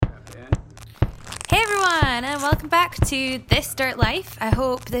welcome back to This Dirt Life. I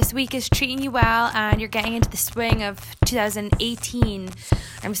hope this week is treating you well and you're getting into the swing of 2018.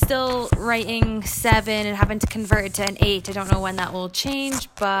 I'm still writing 7 and having to convert it to an 8. I don't know when that will change,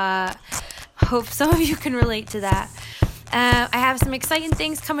 but I hope some of you can relate to that. I have some exciting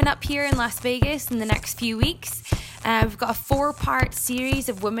things coming up here in Las Vegas in the next few weeks. We've got a 4-part series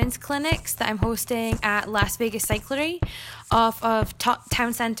of women's clinics that I'm hosting at Las Vegas Cyclery off of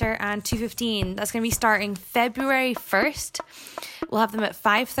Town Center and 215. That's going to be starting February 1st. We'll have them at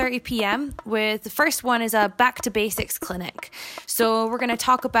 5:30 p.m. with the first one is a back to basics clinic. So we're going to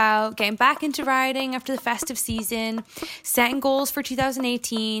talk about getting back into riding after the festive season, setting goals for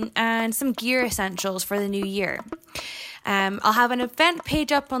 2018, and some gear essentials for the new year. I'll have an event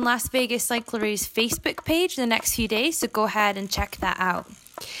page up on Las Vegas Cyclery's Facebook page in the next few days, so go ahead and check that out.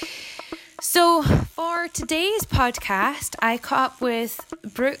 So for today's podcast, I caught up with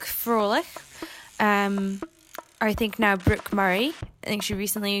Brooke Froelich, or I think now Brooke Murray. I think she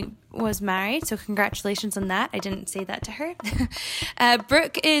recently was married, so congratulations on that. I didn't say that to her.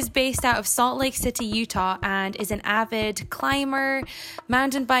 Brooke is based out of Salt Lake City, Utah, and is an avid climber,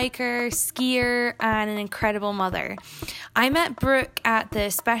 mountain biker, skier, and an incredible mother. I met Brooke at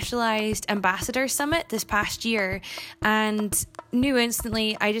the Specialized Ambassador Summit this past year and knew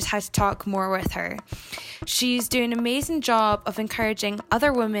instantly I just had to talk more with her. She's doing an amazing job of encouraging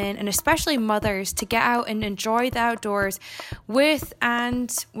other women and especially mothers to get out and enjoy the outdoors with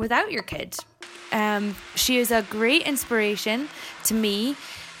and without your kid. She is a great inspiration to me,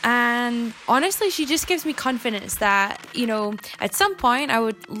 and honestly she just gives me confidence that, you know, at some point I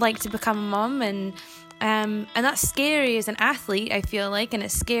would like to become a mom, and that's scary as an athlete, I feel like, and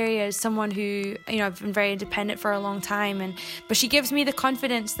it's scary as someone who, you know, I've been very independent for a long time, but she gives me the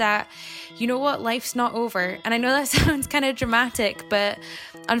confidence that, you know what, life's not over. And I know that sounds kind of dramatic, but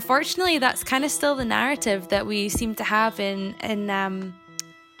unfortunately that's kind of still the narrative that we seem to have in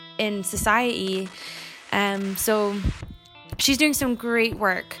society. So she's doing some great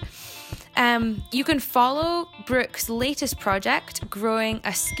work. You can follow Brooke's latest project, Growing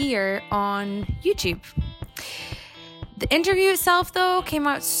a Skier, on YouTube. The interview itself, though, came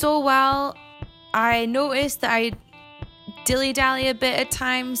out so well. I noticed that I dilly-dally a bit at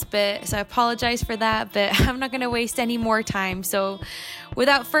times, so I apologize for that, but I'm not going to waste any more time. So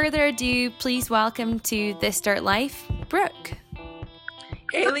without further ado, please welcome to This Dirt Life, Brooke.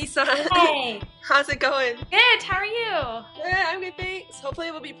 Hey, Lisa. Hey. How's it going? Good. How are you? Good. I'm good, thanks. Hopefully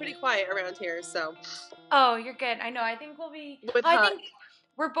it will be pretty quiet around here, so. Oh, you're good. I know. I think we'll be... I think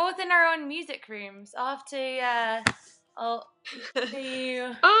we're both in our own music rooms. I'll have to... I'll see.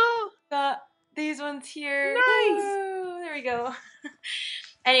 Got these ones here. Nice. Ooh, there we go.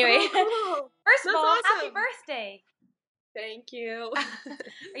 Anyway, cool. First of all, awesome. Happy birthday. Thank you.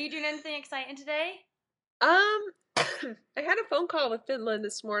 Are you doing anything exciting today? I had a phone call with Finland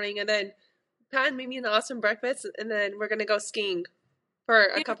this morning, and then Pat made me an awesome breakfast, and then we're gonna go skiing for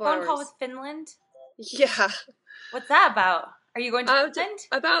a couple hours. Phone call with Finland? Yeah. What's that about? Are you going to Finland?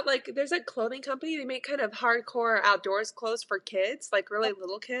 About, like, there's a clothing company. They make kind of hardcore outdoors clothes for kids, like really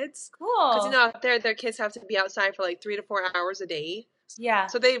little kids. Cool. Because, you know, out there, their kids have to be outside for like 3 to 4 hours a day. Yeah.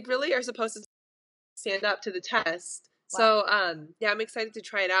 So they really are supposed to stand up to the test. Wow. So, yeah, I'm excited to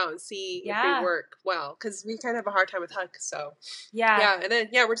try it out and see if they work well, because we kind of have a hard time with Huck, so. Yeah, and then,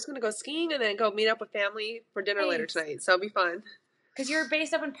 we're just going to go skiing and then go meet up with family for dinner later tonight, so it'll be fun. Because you're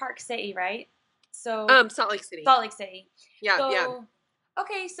based up in Park City, right? So. Salt Lake City. Salt Lake City. Yeah.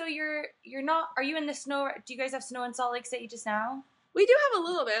 Okay, so you're not, are you in the snow, do you guys have snow in Salt Lake City just now? We do have a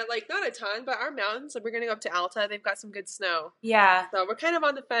little bit, like, not a ton, but our mountains, like, we're going to go up to Alta. They've got some good snow. Yeah. So we're kind of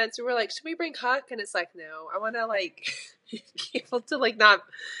on the fence. We were like, should we bring Huck? And it's like, no. I want to, like, be able to, like, not...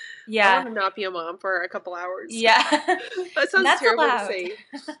 Yeah. I want to not be a mom for a couple hours. Yeah. That sounds terrible to say.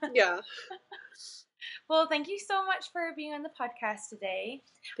 Yeah. Well, thank you so much for being on the podcast today.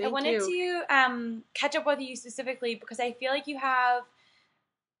 Thank you. I wanted to catch up with you specifically because I feel like you have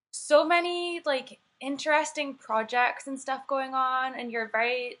so many, like, interesting projects and stuff going on, and you're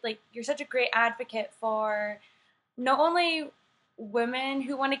you're such a great advocate for not only women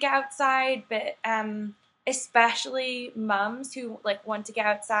who want to get outside, but especially mums who like want to get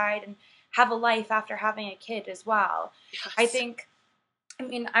outside and have a life after having a kid as well. Yes. I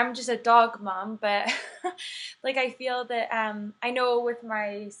mean, I'm just a dog mom, but like I feel that I know with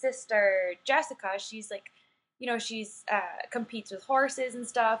my sister Jessica, she's like, you know, she's competes with horses and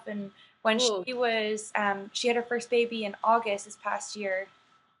stuff, and when she was, she had her first baby in August this past year.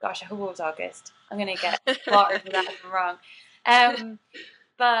 Gosh, I hope it was August. I'm going to get slaughtered for that if I'm wrong.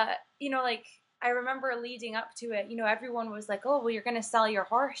 But, you know, like, I remember leading up to it, you know, everyone was like, oh, well, you're going to sell your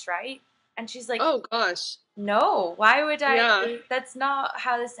horse, right? And she's like, oh gosh, no, why would I? yeah, That's not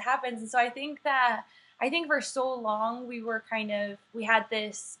how this happens. And so I think for so long we had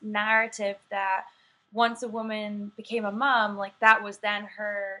this narrative that once a woman became a mom, like that was then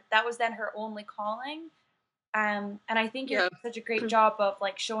her only calling. And I think you're yeah, doing such a great job of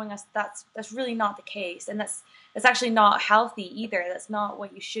like showing us that's really not the case, and that's actually not healthy either. That's not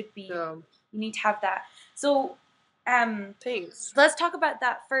what you should be. no, You need to have that. So, thanks. let's talk about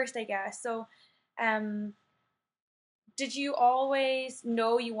that first, I guess. So, um, did you always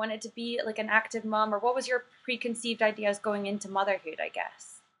know you wanted to be like an active mom, or what was your preconceived ideas going into motherhood, I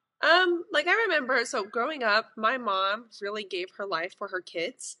guess? Like I remember, so growing up, my mom really gave her life for her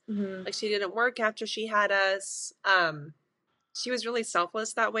kids. Mm-hmm. Like she didn't work after she had us. She was really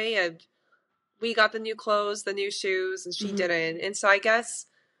selfless that way. And we got the new clothes, the new shoes, and she Mm-hmm. didn't. And so I guess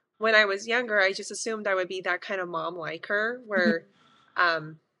when I was younger, I just assumed I would be that kind of mom like her, where,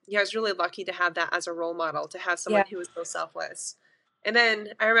 yeah, I was really lucky to have that as a role model, to have someone Yeah. who was so selfless. And then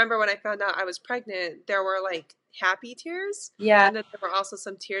I remember when I found out I was pregnant, there were like happy tears, Yeah. and then there were also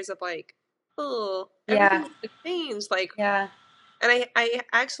some tears of like, oh, Yeah. everything's gonna change. Like, Yeah. and I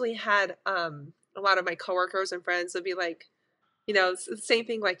actually had a lot of my coworkers and friends would be like, it's the same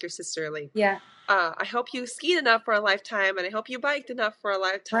thing like your sister, like, Yeah. I hope you skied enough for a lifetime, and I hope you biked enough for a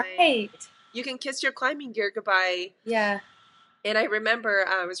lifetime. Right. You can kiss your climbing gear goodbye. Yeah. And I remember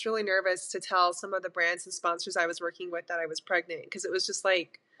I was really nervous to tell some of the brands and sponsors I was working with that I was pregnant, because it was just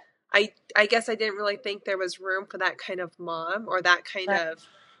like, I guess I didn't really think there was room for that kind of mom or that kind Right. of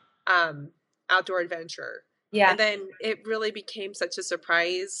um, outdoor adventure. Yeah. And then it really became such a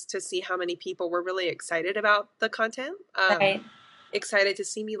surprise to see how many people were really excited about the content. Right. Excited to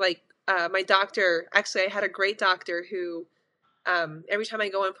see me, like, my doctor. Actually, I had a great doctor who, every time I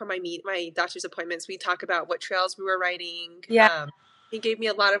go in for my doctor's appointments, we talk about what trails we were riding. Yeah. He gave me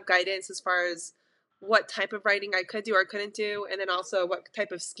a lot of guidance as far as what type of riding I could do or couldn't do, and then also what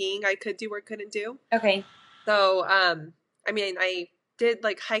type of skiing I could do or couldn't do. Okay. So, I mean, I did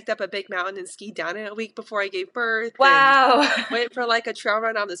like hiked up a big mountain and skied down it a week before I gave birth, and Wow. went for like a trail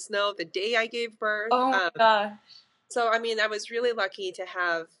run on the snow the day I gave birth. Oh my gosh. So, I mean, I was really lucky to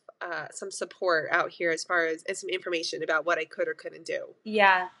have some support out here as far as and some information about what I could or couldn't do.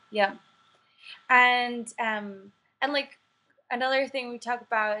 Yeah. Yeah. And like another thing we talk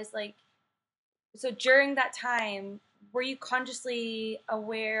about is like, so during that time, were you consciously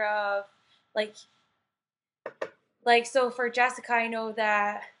aware of like so for Jessica, I know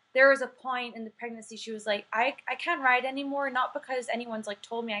that there was a point in the pregnancy she was like, I can't ride anymore, not because anyone's like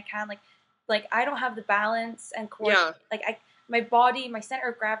told me I can, like I don't have the balance and Yeah. like my body, my center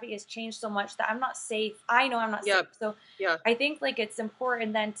of gravity has changed so much that I'm not safe. I know I'm not safe. So Yeah. I think like it's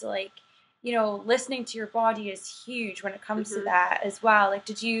important then to like, listening to your body is huge when it comes to that as well. Like,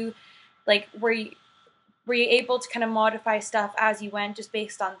 did you like were you able to kind of modify stuff as you went just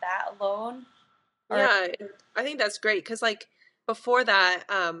based on that alone? Or Yeah, I think that's great because, like, before that,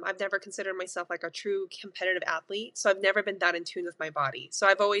 I've never considered myself like a true competitive athlete. So I've never been that in tune with my body. So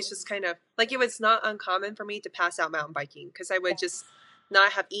I've always just kind of like, it was not uncommon for me to pass out mountain biking because I would just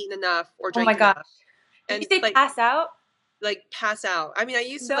not have eaten enough or oh my drank gosh. enough, Did you and say pass out? like pass out. I mean, I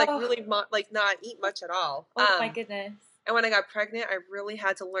used to like No. really like not eat much at all. Oh my goodness. And when I got pregnant, I really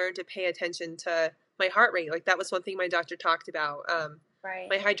had to learn to pay attention to my heart rate. Like that was one thing my doctor talked about. Right.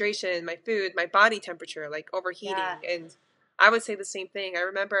 My hydration, my food, my body temperature, like overheating. Yeah. And I would say the same thing. I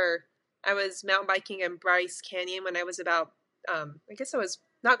remember I was mountain biking in Bryce Canyon when I was about, I guess I was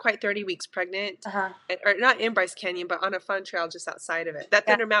not quite 30 weeks pregnant. Or not in Bryce Canyon, but on a fun trail just outside of it. That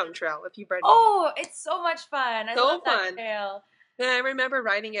Thunder Mountain Trail, if you've ridden it. Oh, it's so much fun. I love that trail. And I remember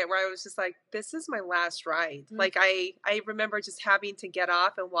riding it where I was just like, this is my last ride. Like I remember just having to get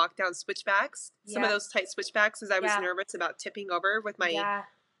off and walk down switchbacks, some of those tight switchbacks, as I was nervous about tipping over with my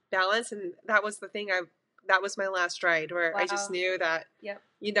balance. And that was the thing that was my last ride where I just knew that,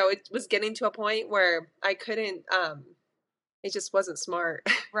 it was getting to a point where I couldn't, it just wasn't smart.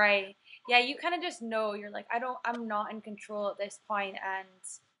 Right. Yeah. You kind of just know you're like, I'm not in control at this point.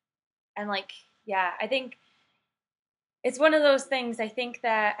 And like, yeah, I think it's one of those things. I think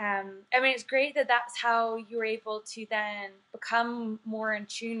that I mean, it's great that that's how you were able to then become more in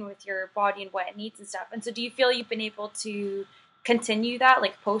tune with your body and what it needs and stuff. And so do you feel you've been able to continue that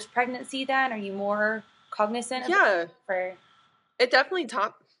like post pregnancy then? Are you more cognizant of it definitely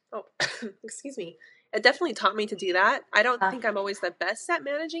taught excuse me, it definitely taught me to do that. I don't think I'm always the best at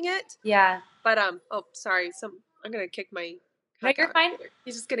managing it, but oh sorry, I'm gonna kick my no, you're fine.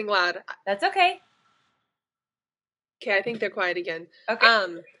 He's just getting loud. That's okay. Okay, I think they're quiet again. Okay.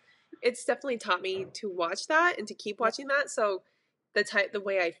 It's definitely taught me to watch that and to keep watching that. So the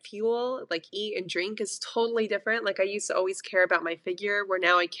way I fuel, like eat and drink is totally different. Like I used to always care about my figure, where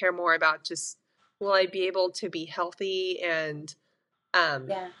now I care more about just will I be able to be healthy and you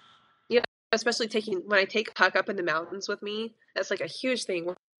know, especially when I take Puck up in the mountains with me, that's like a huge thing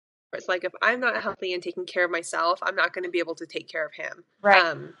where it's like if I'm not healthy and taking care of myself, I'm not going to be able to take care of him.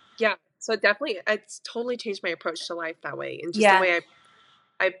 Right. Yeah. So definitely it's totally changed my approach to life that way, and just the way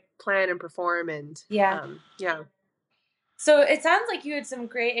I plan and perform and yeah. So it sounds like you had some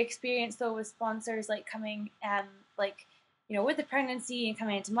great experience though with sponsors like coming like with the pregnancy and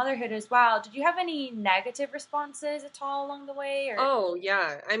coming into motherhood as well. Did you have any negative responses at all along the way? Or? Oh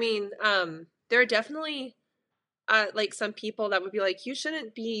yeah, I mean, there are definitely like some people that would be like, you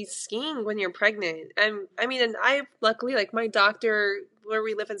shouldn't be skiing when you're pregnant. And I mean, and I luckily like my doctor where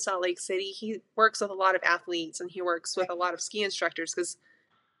we live in Salt Lake City, he works with a lot of athletes and he works with a lot of ski instructors because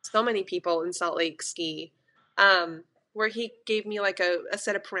so many people in Salt Lake ski. Where he gave me like a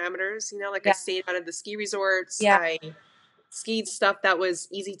set of parameters, like I stayed out of the ski resorts. I skied stuff that was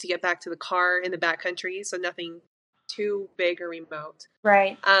easy to get back to the car in the backcountry, so nothing too big or remote.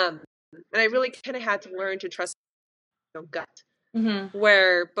 Right. And I really kind of had to learn to trust my gut. Mm-hmm.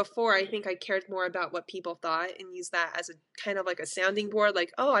 Where before I think I cared more about what people thought and used that as a kind of like a sounding board,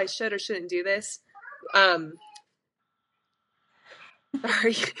 like, oh, I should or shouldn't do this.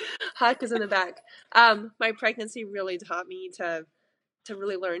 Sorry, Huck is in the back. My pregnancy really taught me to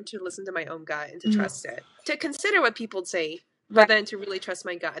really learn to listen to my own gut and to trust it. To consider what people say, but then to really trust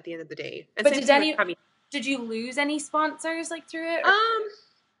my gut at the end of the day. And but did you lose any sponsors like through it?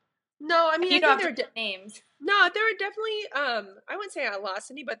 No, I mean, you don't have names. No, there were definitely I wouldn't say I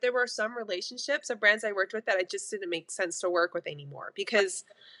lost any, but there were some relationships of brands I worked with that I just didn't make sense to work with anymore because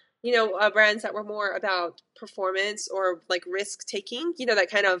brands that were more about performance or like risk taking, that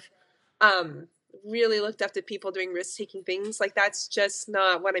kind of really looked up to people doing risk taking things. Like that's just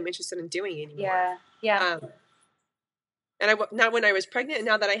not what I'm interested in doing anymore. Yeah. And not when I was pregnant, and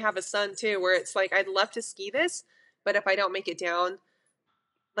now that I have a son too, where it's like I'd love to ski this, but if I don't make it down,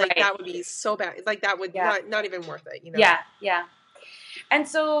 like that would be so bad. Like that would not even worth it. Yeah. And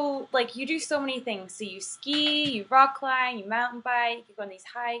so, like, you do so many things. So you ski, you rock climb, you mountain bike, you go on these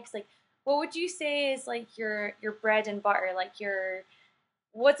hikes. Like, what would you say is like your bread and butter? Like,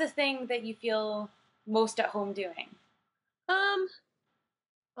 what's a thing that you feel most at home doing?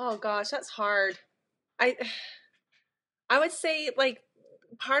 Oh gosh, that's hard. I would say like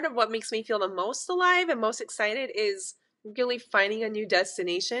part of what makes me feel the most alive and most excited is really finding a new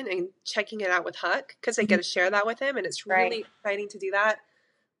destination and checking it out with Huck because I get to share that with him and it's really exciting to do that.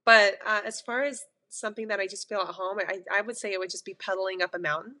 But as far as something that I just feel at home, I would say it would just be pedaling up a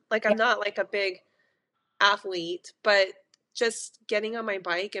mountain. Like I'm not like a big athlete, but just getting on my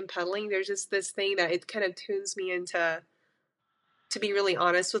bike and pedaling, there's just this thing that it kind of tunes me into to be really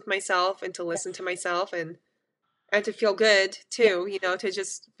honest with myself and to listen to myself and to feel good too, to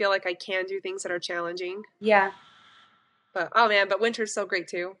just feel like I can do things that are challenging. Yeah. But oh man, but winter's so great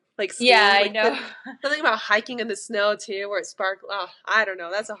too. Like skiing, I know. Something about hiking in the snow too, where it sparkles. Oh, I don't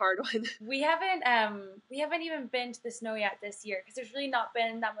know. That's a hard one. We haven't even been to the snow yet this year because there's really not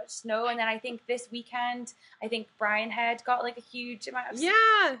been that much snow. And then I think this weekend, Brian had got like a huge amount of snow.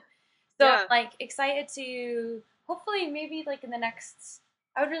 Yeah. So like excited to hopefully maybe like in the next.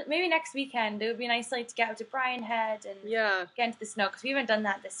 Maybe next weekend it would be nice like to get out to Brian Head and get into the snow because we haven't done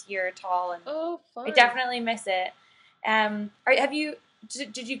that this year at all. And fun. I definitely miss it.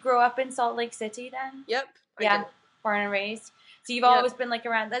 Did you grow up in Salt Lake City then? Yep. Born and raised. So you've always been like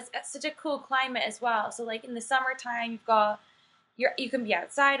around. That's such a cool climate as well. So like in the summertime, you can be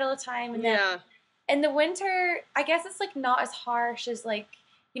outside all the time, and then in the winter, I guess it's like not as harsh as like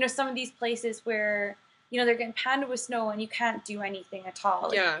some of these places where they're getting pounded with snow and you can't do anything at all.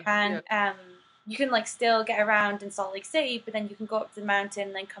 Like, you can like still get around in Salt Lake City, but then you can go up the mountain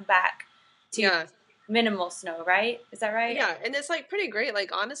and then come back to minimal snow, right? Is that right? Yeah, and it's like pretty great.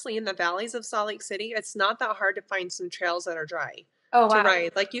 Like honestly, in the valleys of Salt Lake City, it's not that hard to find some trails that are dry. Oh wow! To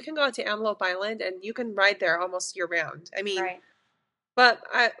ride, like you can go out to Antelope Island and you can ride there almost year round. I mean, but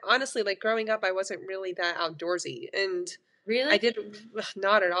I honestly, like growing up, I wasn't really that outdoorsy, and really, I did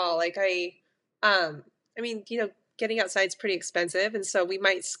not at all. Like I mean, getting outside is pretty expensive, and so we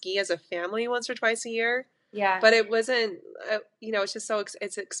might ski as a family once or twice a year. Yeah, but it wasn't. It's just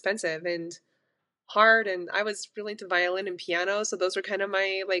it's expensive and hard, and I was really into violin and piano, so those were kind of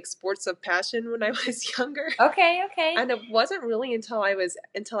my like sports of passion when I was younger. Okay. And it wasn't really until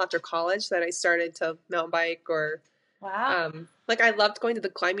after college that I started to mountain bike or like I loved going to the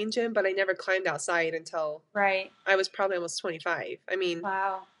climbing gym, but I never climbed outside until I was probably almost 25. I mean,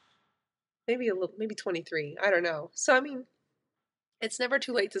 maybe 23. I don't know. So I mean, it's never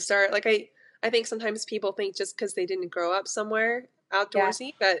too late to start. Like I think sometimes people think just because they didn't grow up somewhere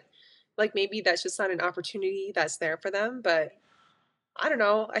outdoorsy that like maybe that's just not an opportunity that's there for them. But I don't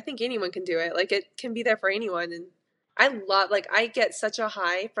know. I think anyone can do it. Like it can be there for anyone. And I love, like, I get such a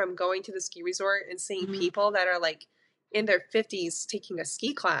high from going to the ski resort and seeing people that are like in their 50s taking a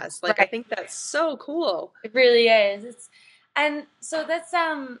ski class. Like, I think that's so cool. It really is. And so that's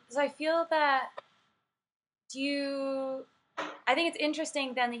so I feel that I think it's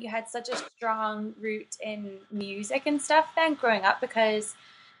interesting then that you had such a strong root in music and stuff then growing up, because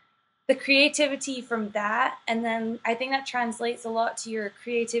the creativity from that, and then I think that translates a lot to your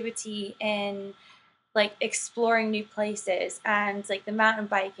creativity in like exploring new places and like the mountain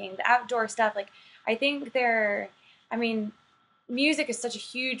biking, the outdoor stuff. Like I think I mean, music is such a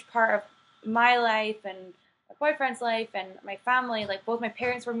huge part of my life and my boyfriend's life and my family. Like both my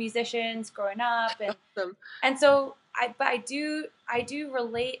parents were musicians growing up, and so I do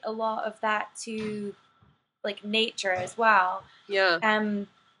relate a lot of that to like nature as well. Yeah.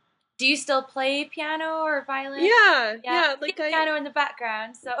 Do you still play piano or violin? Yeah. Like piano in the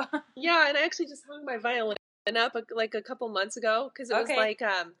background. So yeah, and I actually just hung my violin up like a couple months ago because it was like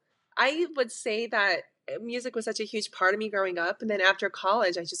I would say that music was such a huge part of me growing up, and then after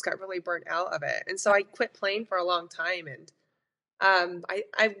college, I just got really burnt out of it, and so I quit playing for a long time, and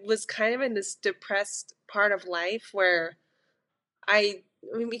I was kind of in this depressed part of life where I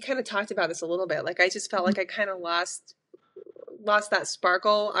mean, we kind of talked about this a little bit. Like I just felt like I kind of lost that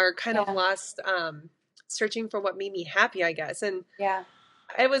sparkle, or kind of lost searching for what made me happy, I guess. And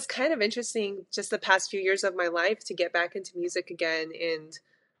it was kind of interesting just the past few years of my life to get back into music again. And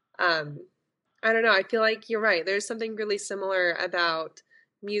I don't know, I feel like you're right. There's something really similar about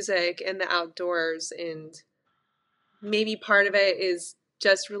music and the outdoors, and maybe part of it is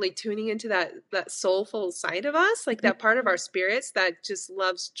just really tuning into that soulful side of us, like that part of our spirits that just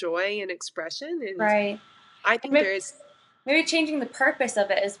loves joy and expression. And I think maybe changing the purpose of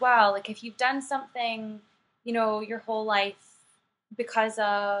it as well. Like if you've done something, you know, your whole life because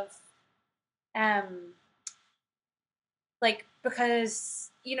of because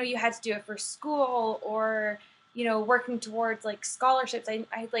you know you had to do it for school, or you know working towards like scholarships.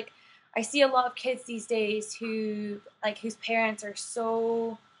 I see a lot of kids these days whose parents are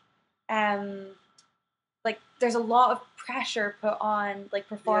so like there's a lot of pressure put on like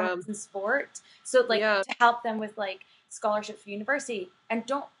performance in sport, so like to help them with like scholarships for university. And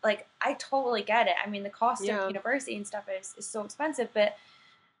don't like I totally get it. I mean the cost of university and stuff is so expensive, but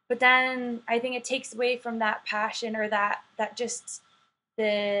then I think it takes away from that passion, or that just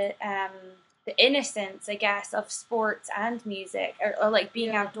the innocence, I guess, of sports and music, or like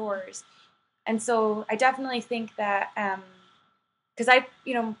being outdoors. And so I definitely think that because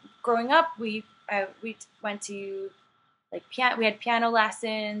growing up we went to like we had piano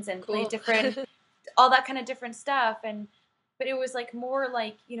lessons and played different all that kind of different stuff, but it was like more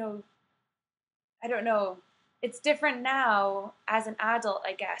like, you know, I don't know, it's different now as an adult,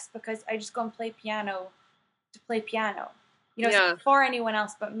 I guess, because I just go and play piano to play piano, you know, for anyone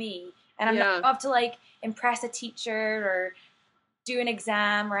else but me. And I'm not up to like impress a teacher or do an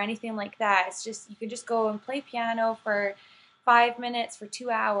exam or anything like that. It's just, you can just go and play piano for 5 minutes for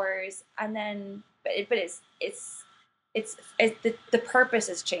 2 hours, and then, but the purpose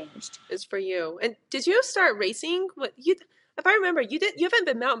has changed. It's for you. And did you start racing? If I remember, you haven't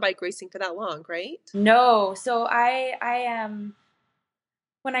been mountain bike racing for that long, right? No. So I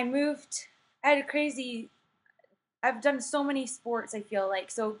when I moved, I had I've done so many sports, I feel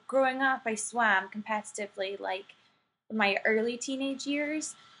like. So growing up, I swam competitively, like in my early teenage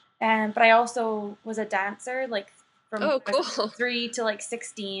years. But I also was a dancer, like from 3 to like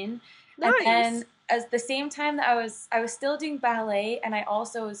 16. Nice. And then at the same time that I was still doing ballet, and I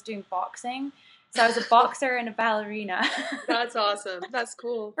also was doing boxing. So I was a boxer and a ballerina. That's awesome. That's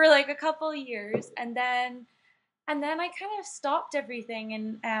cool. For like a couple of years, and then I kind of stopped everything,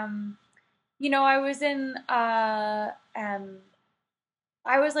 and you know, I was in a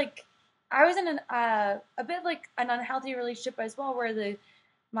bit like an unhealthy relationship as well,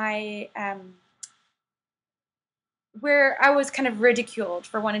 where I was kind of ridiculed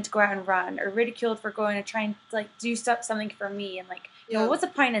for wanting to go out and run, or ridiculed for going to try and like do something for me, and like, you know, what's the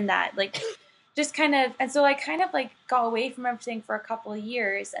point in that? Like, just kind of, and so I kind of like got away from everything for a couple of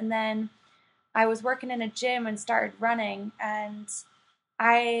years, and then I was working in a gym and started running, and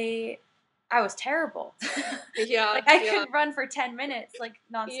I was terrible. Like I could run for 10 minutes, like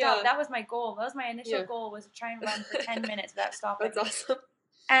nonstop. That was my goal. That was my initial goal, was to try and run for 10 minutes without stopping. That's awesome.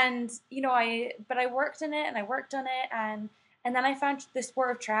 And, you know, I worked in it, and I worked on it, and And then I found the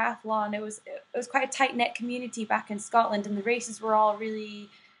sport of triathlon. It was quite a tight knit community back in Scotland, and the races were all really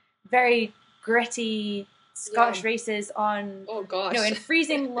very gritty Scottish races on, oh gosh, in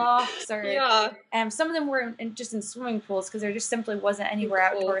freezing lochs, or yeah. Some of them were just in swimming pools because there just simply wasn't anywhere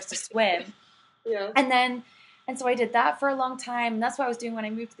outdoors to swim. Yeah. And so I did that for a long time, and that's what I was doing when I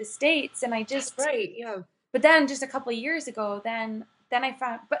moved to the States. And I just that's right, yeah. But then just a couple of years ago, then I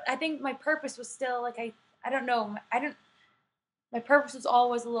found, but I think my purpose was still like I don't know, my purpose was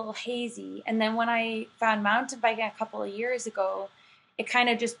always a little hazy. And then when I found mountain biking a couple of years ago, it kind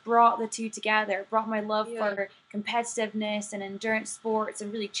of just brought the two together. It brought my love for competitiveness and endurance sports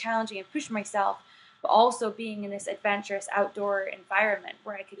and really challenging and pushing myself, but also being in this adventurous outdoor environment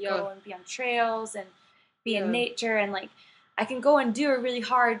where I could go and be on trails and be in nature, and like I can go and do a really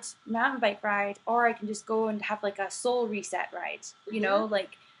hard mountain bike ride, or I can just go and have like a soul reset ride. You know,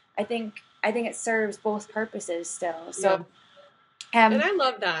 like I think it serves both purposes still. So and I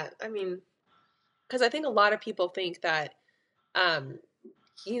love that. I mean, because I think a lot of people think that,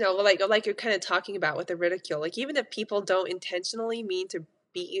 like you're kind of talking about with the ridicule, like even if people don't intentionally mean to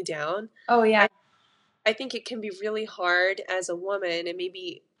beat you down. Oh yeah. I think it can be really hard as a woman, and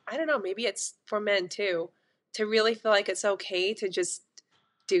maybe, I don't know, maybe it's for men too, to really feel like it's okay to just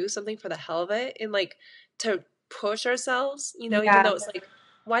do something for the hell of it, and like to push ourselves, even though it's like,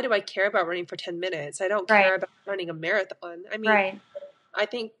 why do I care about running for 10 minutes? I don't care about running a marathon. I mean, I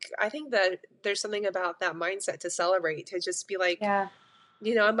think that there's something about that mindset to celebrate, to just be like, I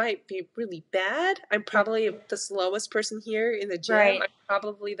might be really bad. I'm probably the slowest person here in the gym. I'm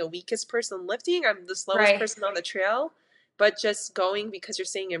probably the weakest person lifting. I'm the slowest person on the trail. But just going because you're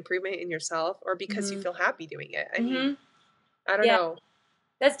seeing improvement in yourself, or because you feel happy doing it. I mean, I don't know.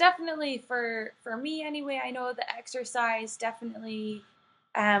 That's definitely for me anyway. I know the exercise definitely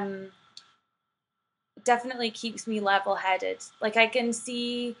keeps me level-headed. Like I can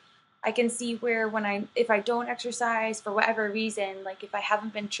see where if I don't exercise for whatever reason, like if I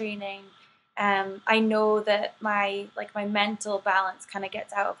haven't been training, I know that my mental balance kind of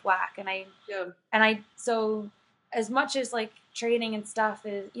gets out of whack, so as much as like training and stuff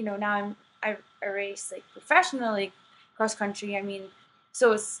is, now I race like professionally cross country. I mean,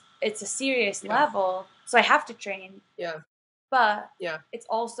 so it's a serious level, so I have to train. But it's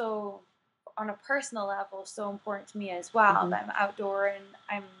also on a personal level so important to me as well, that I'm outdoor and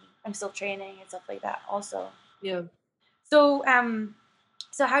I'm still training and stuff like that also. So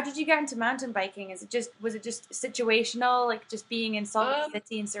how did you get into mountain biking? Was it just situational, like just being in Salt Lake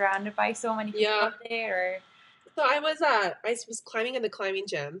City and surrounded by so many people up there? Or so I was climbing in the climbing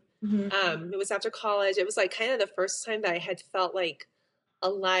gym. It was after college. It was like kind of the first time that I had felt like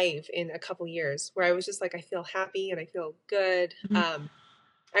alive in a couple years, where I was just like, I feel happy and I feel good.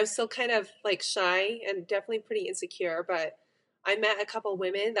 I was still kind of like shy and definitely pretty insecure, but I met a couple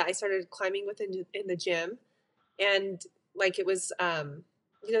women that I started climbing with in the gym, and like it was,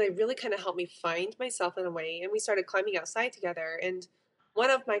 they really kind of helped me find myself in a way, and we started climbing outside together. And one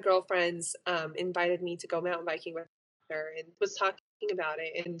of my girlfriends invited me to go mountain biking with her and was talking about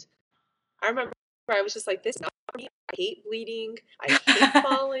it, and I remember I was just like, this is not for me. I hate bleeding. I hate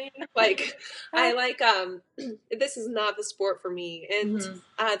falling. Like, I like, this is not the sport for me. And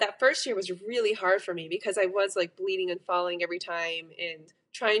that first year was really hard for me because I was like bleeding and falling every time, and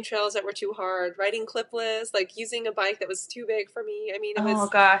trying trails that were too hard, riding clipless, like using a bike that was too big for me. I mean, it was, oh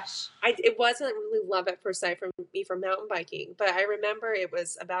gosh, it wasn't really love at first sight for me for mountain biking. But I remember it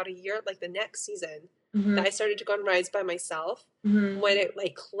was about a year, like the next season, that I started to go on rides by myself, when it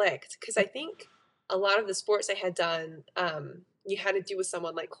like clicked. Because I think a lot of the sports I had done, you had to do with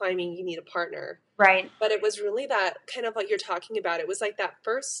someone. Like climbing, you need a partner. Right. But it was really that kind of like you're talking about. It was like that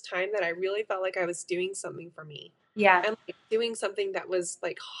first time that I really felt like I was doing something for me. Yeah. And like doing something that was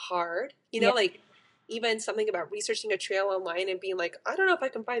like hard, like even something about researching a trail online and being like, I don't know if I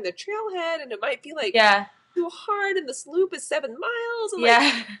can find the trailhead, and it might be like too hard, and this loop is 7 miles, and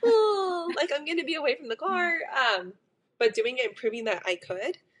like, oh, like I'm going to be away from the car. But doing it and proving that I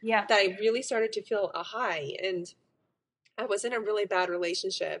could, that I really started to feel a high. And I was in a really bad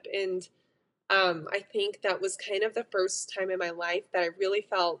relationship, and I think that was kind of the first time in my life that I really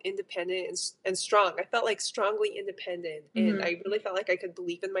felt independent and strong. I felt like strongly independent, and I really felt like I could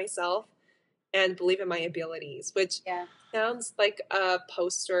believe in myself and believe in my abilities, which sounds like a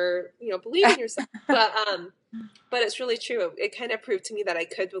poster, believe in yourself. But it's really true. It kind of proved to me that I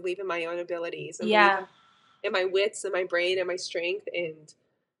could believe in my own abilities, and believe in my wits and my brain and my strength, and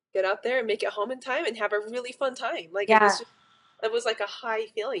get out there and make it home in time and have a really fun time. Like it was like a high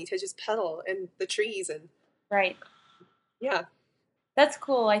feeling to just pedal in the trees and right. Yeah. That's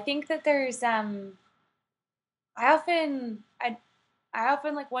cool. I think that there's I often I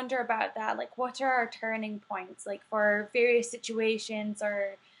often like wonder about that. Like, what are our turning points, like for various situations,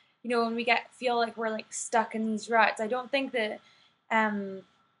 or when we feel like we're like stuck in these ruts. I don't think that. Um,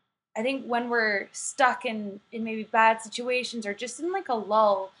 I think when we're stuck in maybe bad situations or just in like a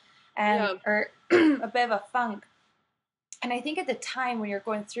lull, Yeah. or a bit of a funk, and I think at the time when you're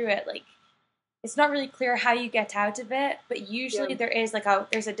going through it, like it's not really clear how you get out of it, but Yeah. usually there's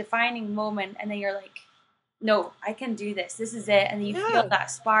a defining moment, and then you're like, no, I can do this. This is it, and you feel Yeah. that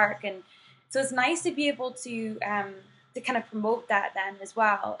spark, and so it's nice to be able to kind of promote that then as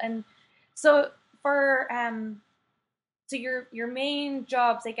well. And so for so your main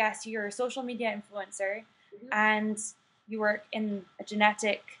jobs, I guess, you're a social media influencer, Mm-hmm. and you work in a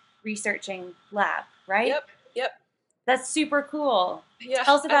genetic researching lab, right? Yep. Yep. That's super cool. Yeah,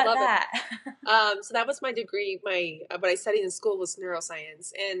 Tell us I about love it. that. So that was my degree. My what I studied in school was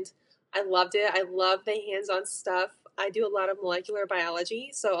neuroscience, and I loved it. I love the hands-on stuff. I do a lot of molecular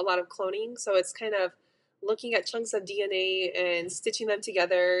biology, so a lot of cloning. So it's kind of looking at chunks of DNA and stitching them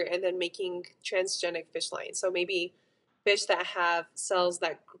together, and then making transgenic fish lines. So maybe fish that have cells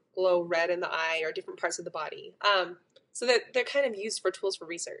that glow red in the eye or different parts of the body. So that they're kind of used for tools for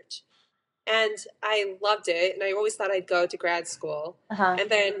research. And I loved it, and I always thought I'd go to grad school. Uh-huh. And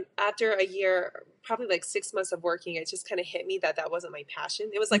then after a year, probably like 6 months of working, it just kind of hit me that that wasn't my passion.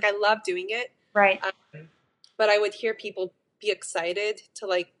 It was like I loved doing it, Right. but I would hear people be excited to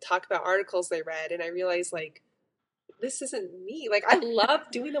like talk about articles they read, and I realized like this isn't me. Like I love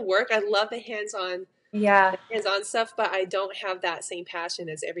doing the work, I love Yeah. the hands-on stuff, but I don't have that same passion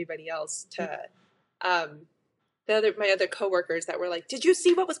as everybody else to um my other coworkers that were like, "Did you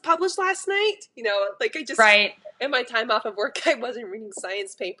see what was published last night?" Like I just Right. in my time off of work, I wasn't reading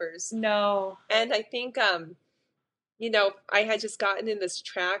science papers, No. and I think I had just gotten in this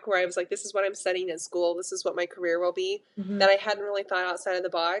track where I was like, "This is what I'm studying in school. This is what my career will be." Mm-hmm. That I hadn't really thought outside of the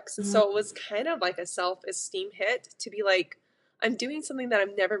box, and Mm-hmm. so it was kind of like a self-esteem hit to be like, "I'm doing something that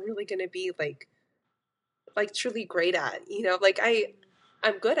I'm never really going to be like truly great at." Like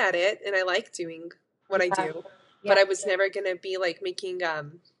I'm good at it, and I like doing what I Yeah. do, Yeah. but I was never gonna be like making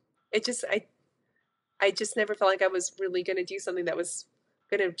it just I just never felt like I was really gonna do something that was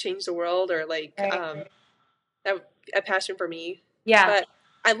gonna change the world or like Right. that a passion for me. Yeah. But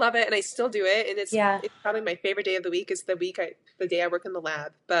I love it, and I still do it, and Yeah. it's probably my favorite day of the week is the day I work in the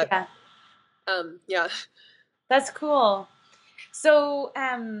lab. But Yeah. yeah. That's cool. So,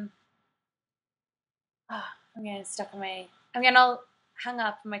 I'm getting stuck on my. I'm getting all hung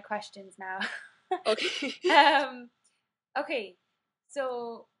up on my questions now. Okay. um, okay.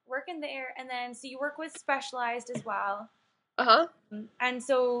 So work in there, and then so you work with Specialized as well. Uh-huh. And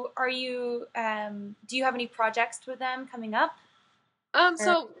so, are you? Do you have any projects with them coming up? Or,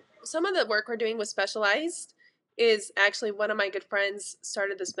 So some of the work we're doing with Specialized is actually one of my good friends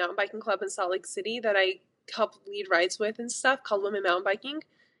started this mountain biking club in Salt Lake City that I help lead rides with and stuff called Women Mountain Biking.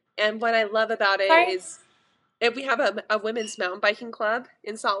 And what I love about it sorry. is if we have a women's mountain biking club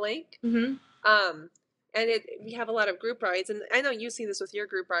in Salt Lake. Mm-hmm. And we have a lot of group rides, and I know you see this with your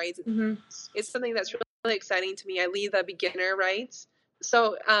group rides. Mm-hmm. It's something that's really exciting to me. I lead the beginner rides,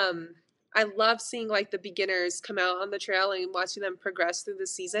 so I love seeing like the beginners come out on the trail and watching them progress through the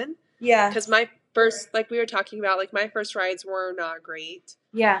season. Yeah. Because my first, like we were talking about, like my first rides were not great.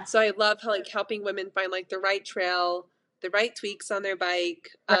 Yeah. So I love like helping women find like the right trail, the right tweaks on their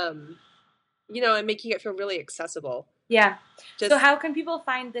bike, Right. and making it feel really accessible. Yeah. Just So how can people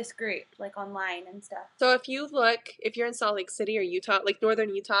find this group, like online and stuff? so if you're in Salt Lake City or Utah, like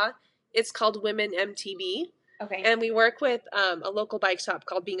northern Utah, it's called Women MTB. Okay. And we work with a local bike shop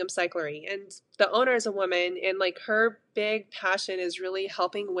called Bingham Cyclery, and the owner is a woman, and like her big passion is really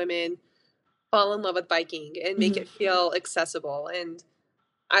helping women fall in love with biking and make Mm-hmm. it feel accessible. And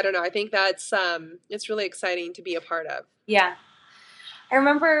I don't know, I think that's it's really exciting to be a part of. Yeah. I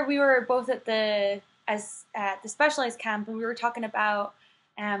remember we were both at the Specialized camp, and we were talking about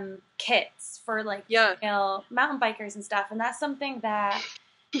kits for like Yeah. mountain bikers and stuff, and that's something that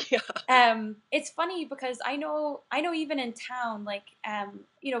Yeah. it's funny because I know even in town, like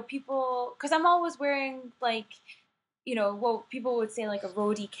people, because I'm always wearing like what people would say like a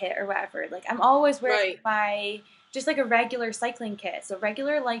roadie kit or whatever. Like I'm always wearing Right. my just like a regular cycling kit, so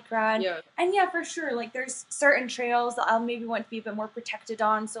regular Lycra. Yeah. And yeah, for sure, like there's certain trails that I'll maybe want to be a bit more protected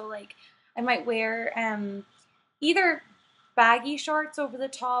on. So like I might wear either baggy shorts over the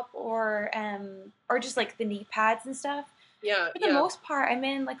top or just like the knee pads and stuff. Yeah. For the Yeah. most part, I'm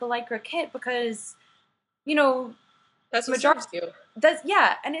in like a Lycra kit because you know That's what majority serves you. does,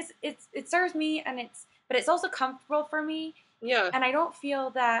 yeah, and it serves me, and it's also comfortable for me, Yeah. And I don't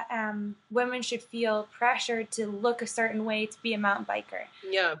feel that women should feel pressured to look a certain way to be a mountain biker.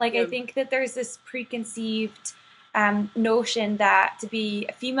 Yeah. Like, I think that there's this preconceived notion that to be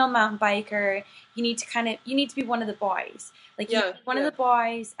a female mountain biker, you need to be one of the boys. Like, you need to be one of the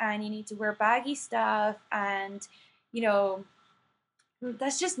boys, and you need to wear baggy stuff, and, you know,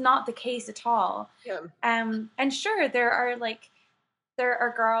 that's just not the case at all. Yeah. And sure, there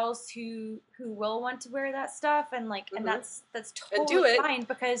are girls who will want to wear that stuff, and like, and that's totally fine,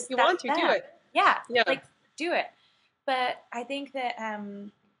 because you that's want to them. do it. Yeah, like, do it. But I think that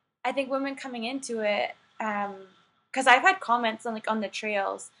I think women coming into it, because I've had comments on, like, on the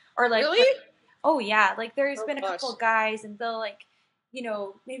trails, or like, really? Oh yeah, like, there's been a couple guys, and they'll, like, you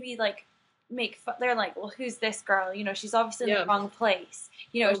know, maybe like make fun. They're like, well, who's this girl? You know, she's obviously in the wrong place.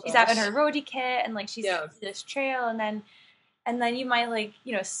 You know, she's out in her roadie kit, and like, she's this trail, and then you might, like,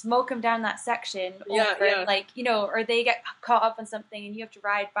 you know, smoke them down that section, or like, you know, or they get caught up on something, and you have to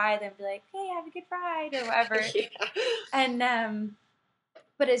ride by them and be like, hey, have a good ride, or whatever. And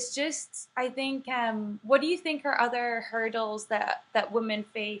but it's just, I think, what do you think are other hurdles that women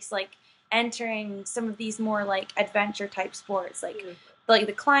face, like, entering some of these more, like, adventure type sports, like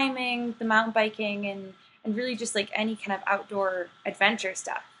the climbing, the mountain biking, and really just, like, any kind of outdoor adventure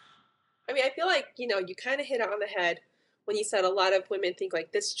stuff? I mean, I feel like, you know, you kind of hit it on the head when you said a lot of women think,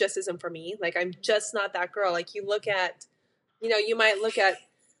 like, this just isn't for me. Like, I'm just not that girl. Like, you look at, you know, you might look at,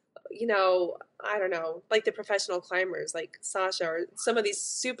 you know, I don't know, like the professional climbers, like Sasha, or some of these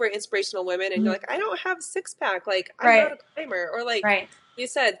super inspirational women, and you're like, I don't have a six pack. Like, I'm not a climber. Or like you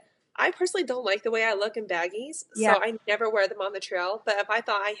said, I personally don't like the way I look in baggies, so I never wear them on the trail. But if I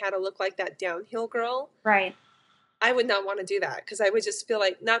thought I had to look like that downhill girl, I would not want to do that, because I would just feel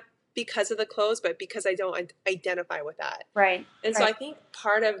like, not because of the clothes, but because I don't identify with that. And so I think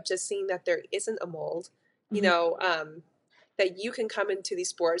part of just seeing that there isn't a mold, you know, that you can come into these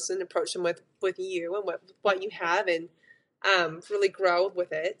sports and approach them with you and what you have, and really grow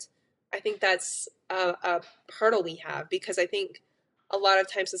with it. I think that's a hurdle we have, because I think a lot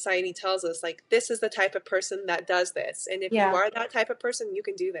of times society tells us, like, this is the type of person that does this, and if you are that type of person, you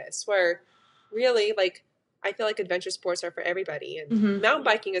can do this. Where really, like, I feel like adventure sports are for everybody, and mountain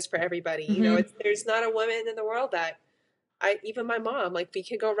biking is for everybody. You know, there's not a woman in the world that even my mom, like, we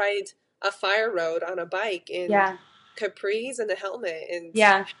could go ride a fire road on a bike in capris and a helmet, and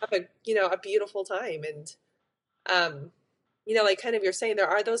have a, you know, a beautiful time. And you know, like, kind of you're saying, there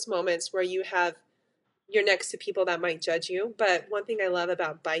are those moments where you're next to people that might judge you. But one thing I love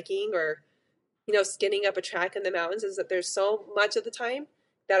about biking, or, you know, skinning up a track in the mountains, is that there's so much of the time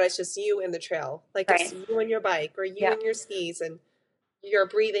that it's just you and the trail. Like, it's you and your bike, or you and your skis, and your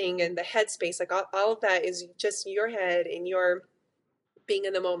breathing and the headspace. Like, all of that is just your head and your being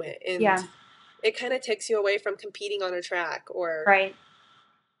in the moment. And it kind of takes you away from competing on a track, or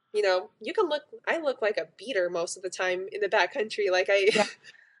you know, I look like a beater most of the time in the backcountry. Like, I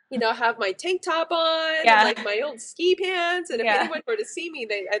you know, have my tank top on, and like my old ski pants, and if anyone were to see me,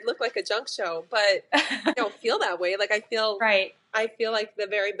 I'd look like a junk show. But I don't feel that way. Like, I feel like the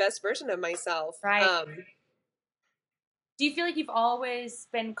very best version of myself. Do you feel like you've always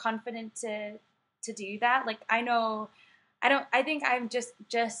been confident to do that? Like, I think I'm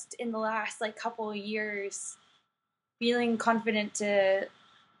just in the last, like, couple of years feeling confident to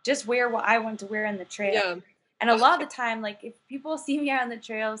just wear what I want to wear on the trail. And a lot of the time, like, if people see me out on the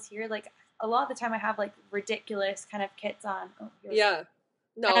trails here, like, a lot of the time I have, like, ridiculous kind of kits on.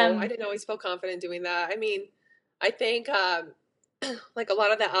 No, I didn't always feel confident doing that. I mean, I think like, a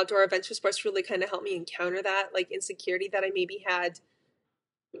lot of the outdoor adventure sports really kind of helped me encounter that, like, insecurity that I maybe had,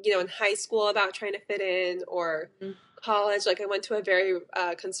 you know, in high school about trying to fit in, or college. Like, I went to a very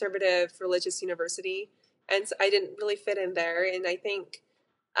conservative religious university, and so I didn't really fit in there. And I think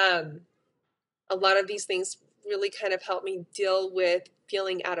a lot of these things really kind of helped me deal with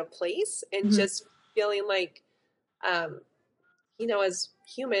feeling out of place, and just feeling like, you know, as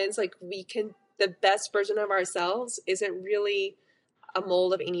humans, like, the best version of ourselves isn't really a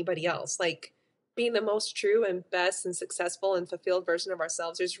mold of anybody else. Like, being the most true and best and successful and fulfilled version of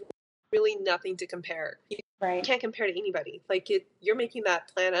ourselves, there's really nothing to compare. You can't compare to anybody. Like, you're making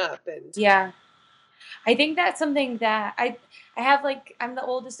that plan up. And I think that's something that I have, like, I'm the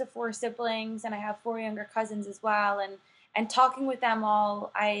oldest of 4 siblings, and I have 4 younger cousins as well, and talking with them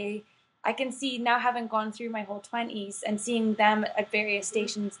all, I can see now, having gone through my whole 20s and seeing them at various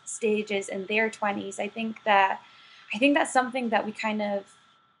stages in their 20s, I think that's something that we kind of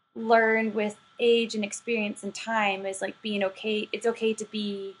learn with age and experience and time, is, like, being okay. It's okay to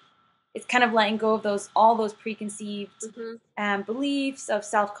be. It's kind of letting go of all those preconceived beliefs of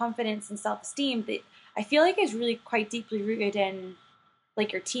self-confidence and self-esteem that I feel like is really quite deeply rooted in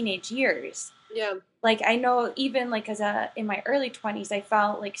like your teenage years. Yeah. Like I know even like in my early 20s, I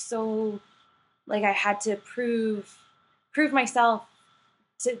felt like so like I had to prove myself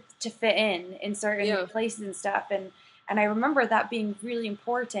to fit in certain Yeah. places and stuff, and I remember that being really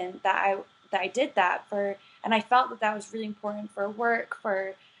important that I did that for, and I felt that that was really important for work,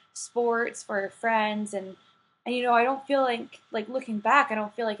 for sports, for friends, and you know I don't feel like looking back I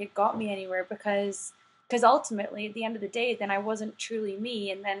don't feel like it got me anywhere because ultimately at the end of the day then I wasn't truly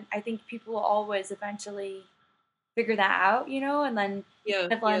me, and then I think people will always eventually figure that out, you know, and then you Yeah.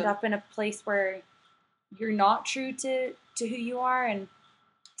 kind of end up in a place where you're not true to who you are, and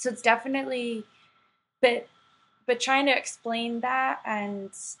so it's definitely, but trying to explain that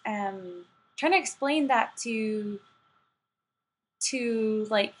and trying to explain that to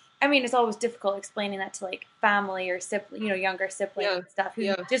like, I mean it's always difficult explaining that to like family or sibling, you know, younger siblings Yeah. and stuff who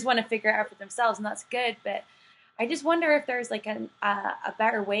Yeah. just want to figure it out for themselves, and that's good, but I just wonder if there's like a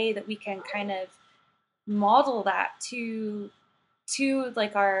better way that we can kind of model that to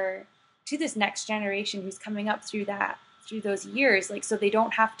like our to this next generation who's coming up through those years, like so they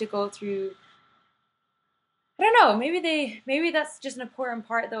don't have to go through, I don't know, maybe that's just an important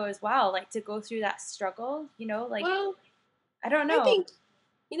part though as well, like to go through that struggle, you know, like Well, I don't I know. think,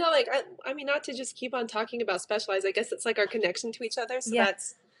 like, I mean, not to just keep on talking about Specialized, I guess it's like our connection to each other. So Yeah,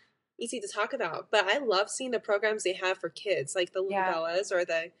 that's easy to talk about. But I love seeing the programs they have for kids, like the Little yeah, Bellas or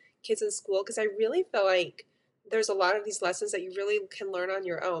the kids in school, because I really feel like there's a lot of these lessons that you really can learn on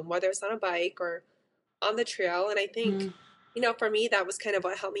your own, whether it's on a bike or on the trail. And I think, mm, for me, that was kind of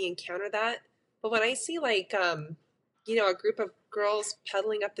what helped me encounter that. But when I see like, a group of girls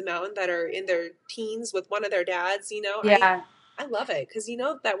pedaling up the mountain that are in their teens with one of their dads, yeah, I love it because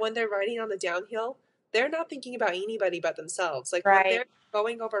that when they're riding on the downhill, they're not thinking about anybody but themselves. Like when right, they're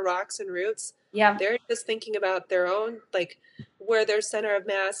going over rocks and roots, yeah, they're just thinking about their own, like where their center of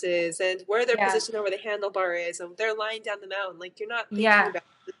mass is and where their yeah, position over the handlebar is, and they're lying down the mountain. Like you're not thinking yeah, about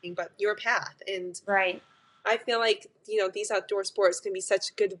anything but your path. And right, I feel like, these outdoor sports can be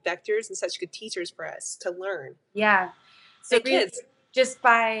such good vectors and such good teachers for us to learn. yeah. So And really kids, just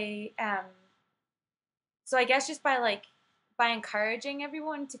by so I guess just by like by encouraging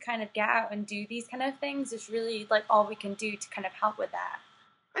everyone to kind of get out and do these kind of things is really like all we can do to kind of help with that.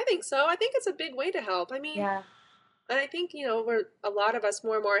 I think so. I think it's a big way to help. I mean, Yeah. and I think, we're a lot of us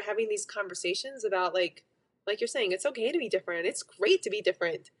more and more having these conversations about like you're saying, it's okay to be different. It's great to be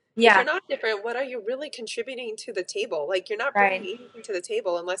different. If you're Yeah. not different, what are you really contributing to the table? Like you're not bringing Right. anything to the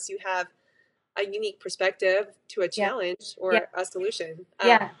table unless you have a unique perspective to a Yeah. challenge Yeah. or a solution.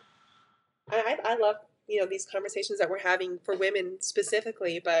 Yeah. I love, these conversations that we're having for women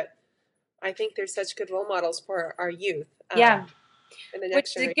specifically, but I think they're such good role models for our youth Yeah. and the Which next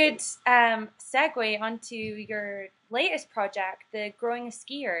is a generation. good segue onto your latest project, the Growing a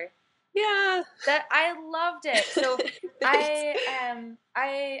Skier. Yeah. That I loved it. So Thanks.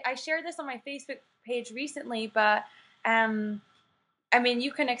 I shared this on my Facebook page recently, but um I mean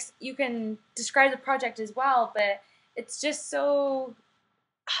you can describe the project as well, but it's just so,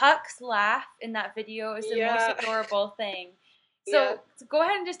 Huck's laugh in that video is the most Yeah. adorable thing. Yeah. So go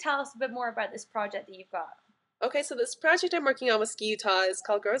ahead and just tell us a bit more about this project that you've got. Okay, so this project I'm working on with Ski Utah is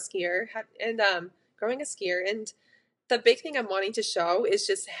called Grow a Skier, and growing a skier. And the big thing I'm wanting to show is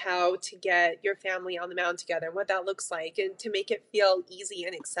just how to get your family on the mountain together, and what that looks like, and to make it feel easy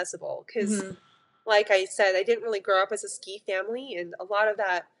and accessible. Because, Mm-hmm. like I said, I didn't really grow up as a ski family, and a lot of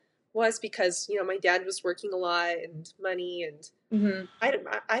that was because my dad was working a lot and money, and Mm-hmm.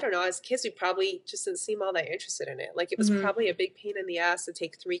 I don't know. As kids, we probably just didn't seem all that interested in it. Like it was Mm-hmm. probably a big pain in the ass to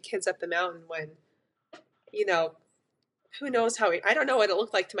take three kids up the mountain when you know who knows how I don't know what it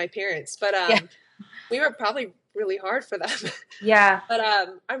looked like to my parents, but Yeah. we were probably really hard for them. Yeah. But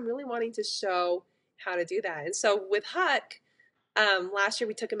I'm really wanting to show how to do that. And so with Huck, last year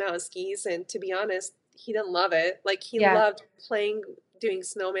we took him out on skis, and to be honest, he didn't love it. Like he Yeah. loved playing, doing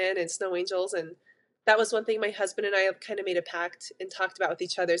snowman and snow angels, and that was one thing my husband and I have kind of made a pact and talked about with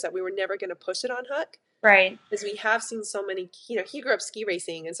each other is that we were never going to push it on Huck Right. because we have seen so many. He grew up ski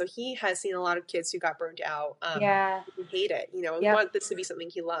racing, and so he has seen a lot of kids who got burned out, Yeah. who hate it, and Yep. want this to be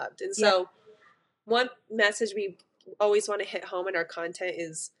something he loved. And Yep. so one message we always want to hit home in our content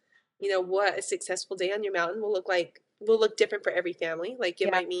is, what a successful day on your mountain will look different for every family. Like it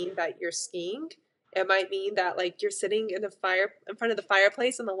Yeah. might mean that you're skiing. It might mean that like you're sitting in front of the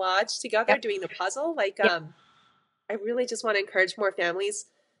fireplace in the lodge together Yep. doing a puzzle. Like Yep. I really just want to encourage more families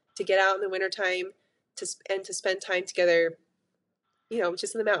to get out in the wintertime to spend time together,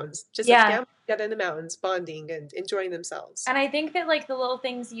 just in the mountains, just a Yeah. family together in the mountains, bonding and enjoying themselves. And I think that like the little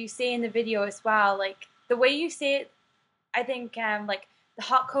things you say in the video as well, like the way you say it, I think like the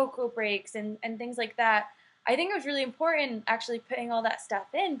hot cocoa breaks and things like that. I think it was really important actually putting all that stuff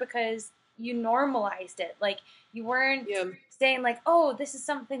in because you normalized it. Like you weren't saying like, oh, this is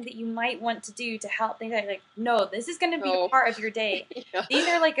something that you might want to do to help things out. Like, no, this is going to be part of your day. These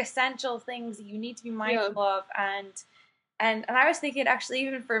are like essential things that you need to be mindful of. And I was thinking actually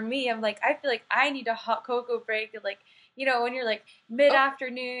even for me, I'm like, I feel like I need a hot cocoa break. Like, you know, when you're like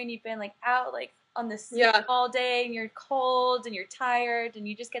mid-afternoon, you've been like out like on the street all day and you're cold and you're tired and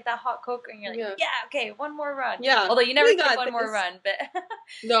you just get that hot cocoa and you're like, okay, one more run. Yeah. Although you never get one more run, but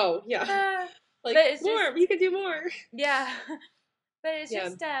no, like but it's more, just, you can do more. Yeah. But it's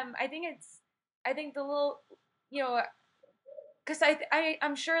just I think the little, you know, because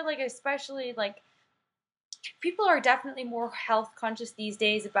I'm sure like especially like people are definitely more health conscious these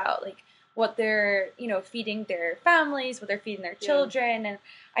days about like what they're, you know, feeding their families, what they're feeding their children. And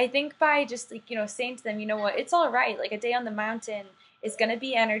I think by just like, you know, saying to them, you know what, it's all right. Like a day on the mountain is going to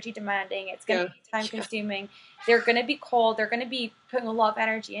be energy demanding. It's going to be time consuming. They're going to be cold. They're going to be putting a lot of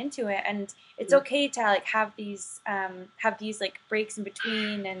energy into it. And it's okay to like have these like breaks in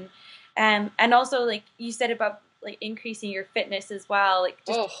between. And also like you said about like increasing your fitness as well, like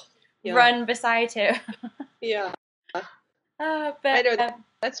just run beside him. But I know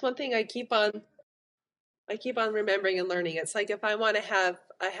that's one thing I keep on remembering and learning. It's like if I want to have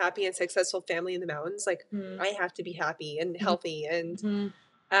a happy and successful family in the mountains, like I have to be happy and healthy. And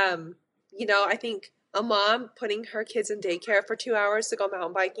you know, I think a mom putting her kids in daycare for 2 hours to go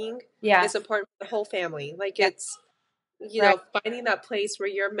mountain biking is important for the whole family. Like it's, you know, finding that place where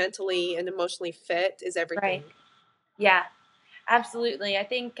you're mentally and emotionally fit is everything. Right. Yeah, absolutely. I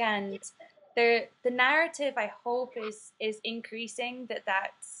think, and the narrative I hope is increasing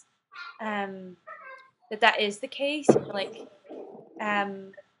that is the case. Like,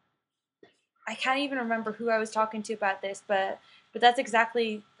 I can't even remember who I was talking to about this, but that's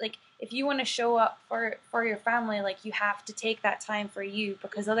exactly like if you want to show up for your family, like you have to take that time for you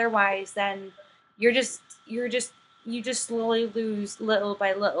because otherwise, then you just slowly lose little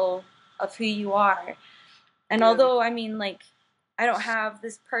by little of who you are. And although I mean, like, I don't have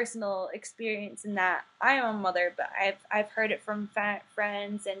this personal experience in that I am a mother, but I've heard it from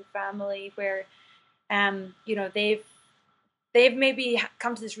friends and family where, you know, they've maybe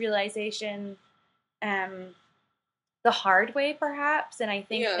come to this realization, the hard way perhaps, and I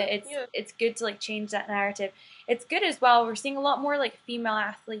think that it's good to like change that narrative. It's good as well. We're seeing a lot more like female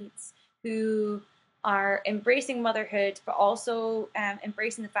athletes who are embracing motherhood, but also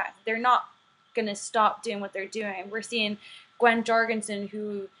embracing the fact that they're not going to stop doing what they're doing. We're seeing Gwen Jorgensen,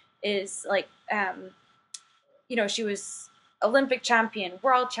 who is like, you know, she was Olympic champion,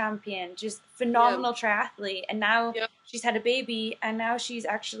 world champion, just phenomenal triathlete. And now she's had a baby and now she's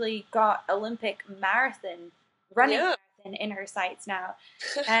actually got Olympic marathon running marathon in her sights now.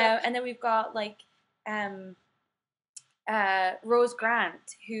 And then we've got like Rose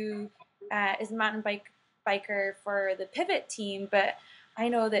Grant, who is a mountain biker for the Pivot team, but I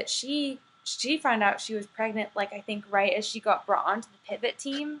know that she found out she was pregnant, like I think right as she got brought onto the Pivot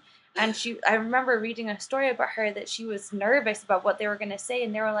team. And I remember reading a story about her that she was nervous about what they were going to say.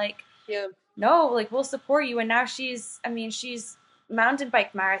 And they were like, no, like we'll support you. And now she's mountain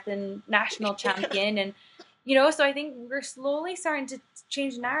bike marathon national champion. And, you know, so I think we're slowly starting to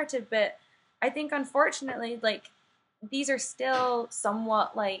change the narrative. But I think unfortunately, like these are still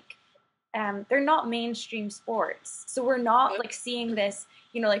somewhat like, they're not mainstream sports. So we're not like seeing this,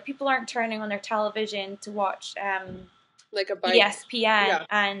 you know, like people aren't turning on their television to watch like a bike. ESPN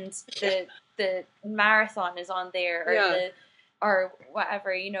and the marathon is on there or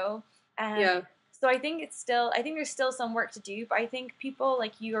whatever, you know. So I think there's still some work to do, but I think people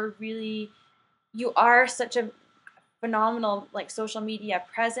like you are such a phenomenal like social media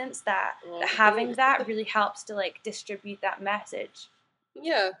presence that having that really helps to like distribute that message.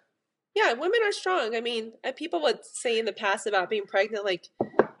 Yeah, women are strong. I mean, people would say in the past about being pregnant, like,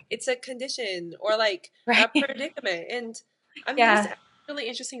 it's a condition or like a predicament. And I mean, there's really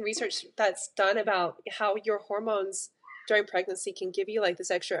interesting research that's done about how your hormones during pregnancy can give you like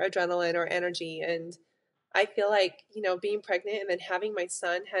this extra adrenaline or energy. And I feel like, you know, being pregnant and then having my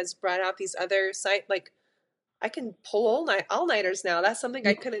son has brought out these other like I can pull all-nighters now. That's something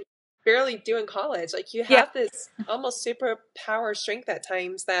I couldn't barely do in college. Like you have this almost superpower strength at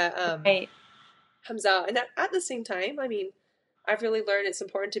times that comes out. And at the same time, I mean, I've really learned it's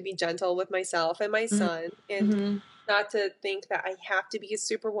important to be gentle with myself and my son and not to think that I have to be a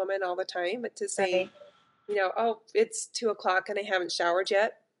superwoman all the time, but to say, you know, oh, it's 2:00 and I haven't showered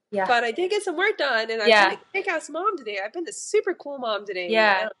yet. But I did get some work done, and I've been a kick-ass mom today. I've been a super cool mom today.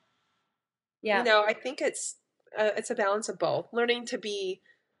 You know, I think it's a balance of both. Learning to be,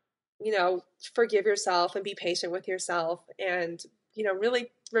 you know, forgive yourself and be patient with yourself, and, you know,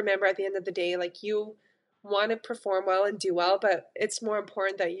 really remember at the end of the day, like, you want to perform well and do well, but it's more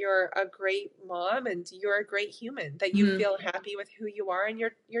important that you're a great mom and you're a great human, that you feel happy with who you are and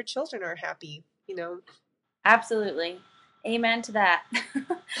your children are happy, you know. Absolutely. Amen to that.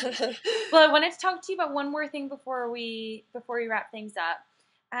 Well, I wanted to talk to you about one more thing before we wrap things up,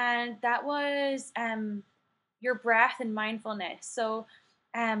 and that was your breath and mindfulness. So,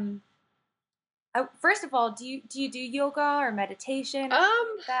 first of all, do you do yoga or meditation?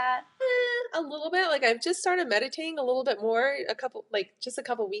 That a little bit. Like, I've just started meditating a little bit more just a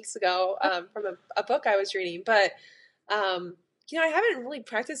couple weeks ago from a book I was reading, but you know, I haven't really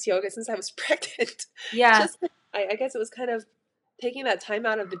practiced yoga since I was pregnant. I guess it was kind of taking that time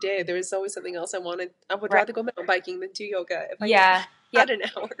out of the day. There was always something else I wanted. I would rather go mountain biking than do yoga if I had an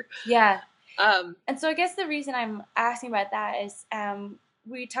hour. And so I guess the reason I'm asking about that is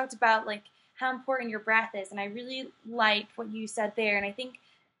we talked about like how important your breath is, and I really liked what you said there. And I think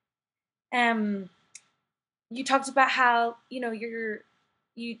you talked about how, you know,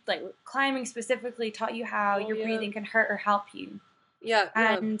 you like climbing specifically taught you how your breathing can hurt or help you.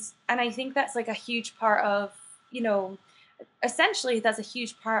 And I think that's like a huge part of, you know, essentially that's a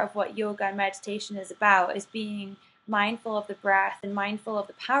huge part of what yoga and meditation is about, is being mindful of the breath and mindful of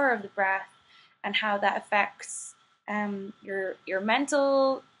the power of the breath and how that affects your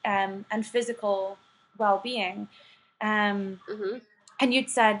mental and physical well-being. And you'd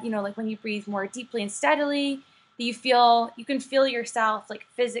said, you know, like when you breathe more deeply and steadily, you can feel yourself like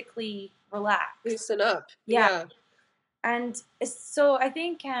physically relaxed. Loosen up. And so I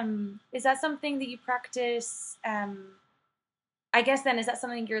think, is that something that you practice? I guess then, is that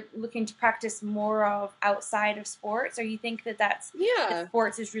something you're looking to practice more of outside of sports, or you think that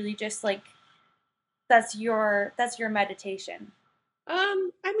sports is really just like that's your meditation? I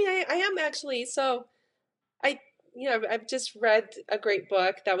mean, I am actually. So I've just read a great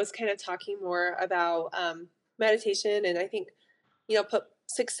book that was kind of talking more about meditation, and I think, you know,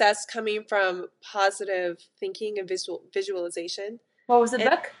 success coming from positive thinking and visualization. What was the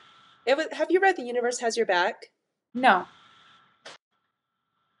book? Have you read The Universe Has Your Back? No.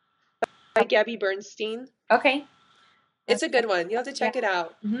 By Gabby Bernstein. Okay. It's a good one. You'll have to check it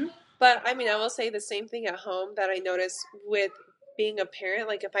out. But I mean, I will say the same thing at home that I notice with being a parent.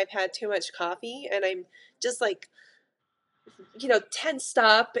 Like, if I've had too much coffee and I'm just like, you know, tensed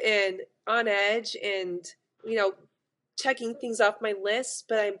up and on edge and, you know, checking things off my list,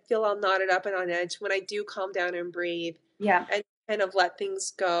 but I feel all knotted up and on edge, when I do calm down and breathe and kind of let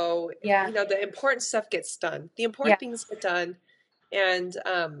things go, you know, the important stuff gets done. The important things get done, and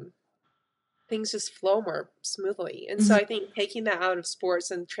things just flow more smoothly. And so I think taking that out of sports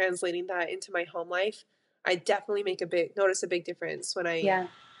and translating that into my home life, I definitely notice a big difference when I,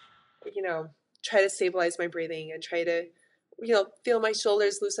 you know, try to stabilize my breathing and try to, you know, feel my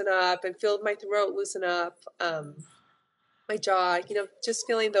shoulders loosen up and feel my throat loosen up, my jaw, you know, just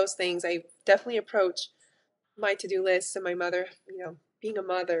feeling those things. I definitely approach my to-do list and my mother, you know, being a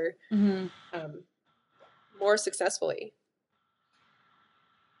mother, more successfully.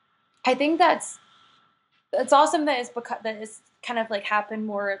 I think that's awesome that is kind of like happened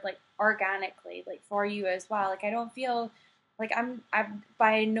more like organically, like for you as well. Like, I don't feel like I'm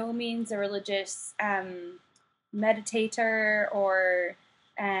by no means a religious meditator, or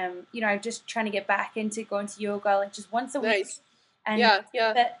you know, I'm just trying to get back into going to yoga like just once a week. And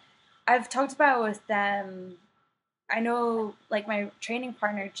that I've talked about with them. I know, like, my training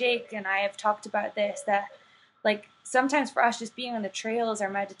partner Jake and I have talked about this, that like sometimes for us just being on the trail is our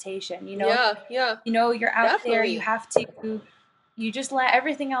meditation, you know. You know, you're out there, you just let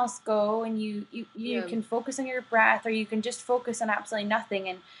everything else go, and you can focus on your breath, or you can just focus on absolutely nothing.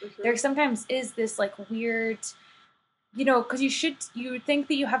 And there sometimes is this like weird, you know, because you would think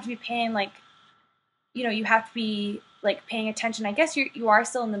that you have to be paying, like, you know, you have to be like paying attention. I guess you are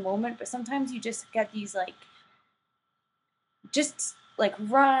still in the moment, but sometimes you just get these like just like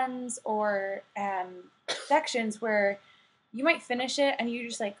runs or sections where you might finish it and you're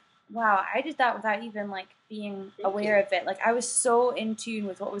just like, wow, I did that without even like being aware of it. Like, I was so in tune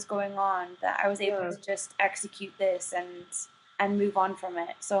with what was going on that I was able to just execute this and move on from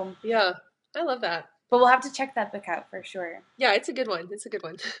it. So yeah, I love that. But we'll have to check that book out for sure. Yeah, it's a good one.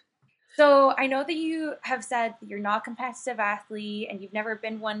 So I know that you have said that you're not a competitive athlete and you've never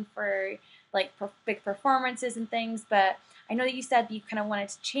been one for like big performances and things, but I know that you said that you kind of wanted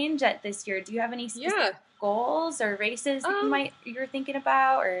to change that this year. Do you have any specific goals or races that you're thinking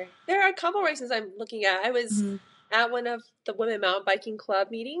about, or? There are a couple races I'm looking at. I was at one of the Women Mountain Biking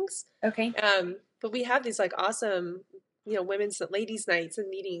Club meetings. Okay. But we have these like awesome, women's ladies' nights and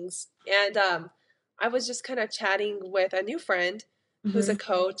meetings. And I was just kind of chatting with a new friend who's a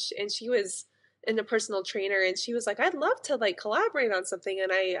coach, and she was in a personal trainer, and she was like, I'd love to like collaborate on something.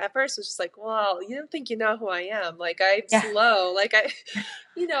 And I at first was just like, well, you don't think you know who I am. Like I'm slow. Like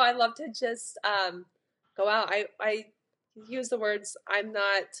I love to just go out. I use the words, I'm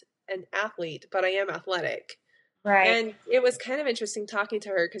not an athlete, but I am athletic. Right. And it was kind of interesting talking to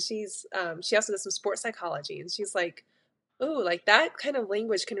her because she also does some sports psychology, and she's like, "Oh, like that kind of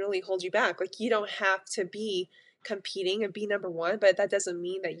language can really hold you back. Like you don't have to be competing and be number one, but that doesn't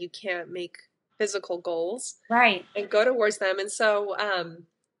mean that you can't make physical goals, right, and go towards them." And so,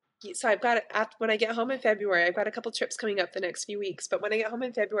 so I've got when I get home in February, I've got a couple trips coming up the next few weeks. But when I get home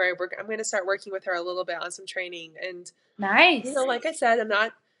in February, I'm going to start working with her a little bit on some training. And nice. like I said,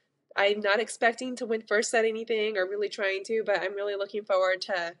 I'm not expecting to win first at anything or really trying to, but I'm really looking forward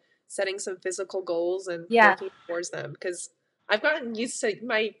to setting some physical goals and working towards them, because I've gotten used to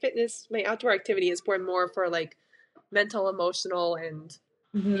my fitness, my outdoor activity is born more for like mental, emotional, and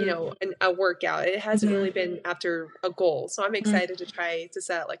a workout. It hasn't really been after a goal. So I'm excited to try to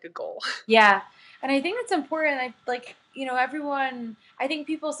set like a goal. Yeah. And I think it's important. Everyone, I think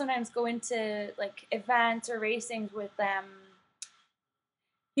people sometimes go into like events or racings with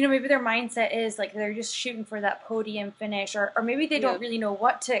maybe their mindset is like they're just shooting for that podium finish, or maybe they don't really know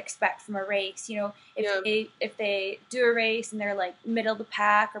what to expect from a race. If they do a race and they're like middle of the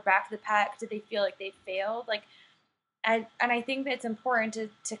pack or back of the pack, do they feel like they failed? Like, and I think that it's important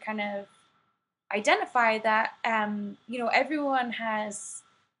to kind of identify that everyone has,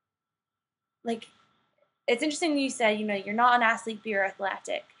 like, it's interesting you said you're not an athlete but you're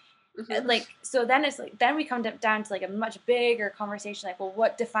athletic. Like, so then it's like, then we come down to like a much bigger conversation, like, well,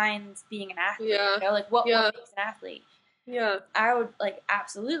 what defines being an athlete? Like what makes an athlete? I would like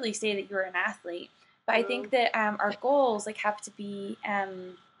absolutely say that you're an athlete, but I think that our goals like have to be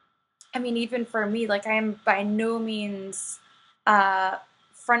I mean, even for me, like I am by no means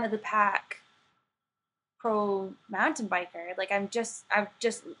front of the pack pro mountain biker. Like I've just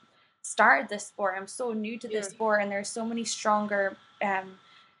started this sport. I'm so new to this sport, and there's so many stronger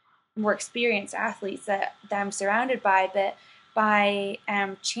more experienced athletes that I'm surrounded by, that by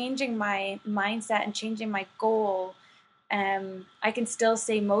changing my mindset and changing my goal, I can still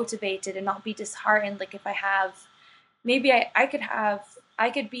stay motivated and not be disheartened. Like if I have, maybe I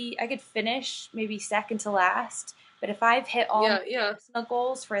could finish maybe second to last, but if I've hit all my personal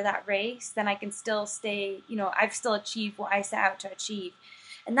goals for that race, then I can still stay, I've still achieved what I set out to achieve.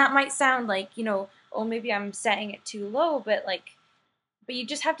 And that might sound like, oh, maybe I'm setting it too low, but you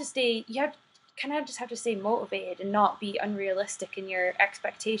just have to stay, you have kind of just have to stay motivated and not be unrealistic in your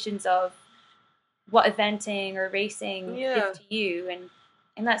expectations of what eventing or racing is to you.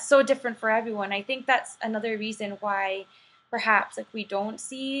 And that's so different for everyone. I think that's another reason why perhaps like we don't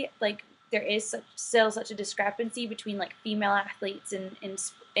see, like, there is still such a discrepancy between like female athletes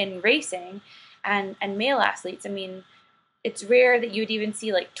in racing and male athletes. I mean, it's rare that you would even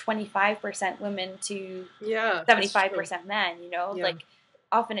see like 25% women to 75% men, like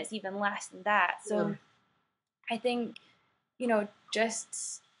often it's even less than that. So I think,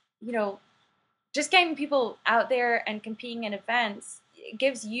 just, just getting people out there and competing in events, it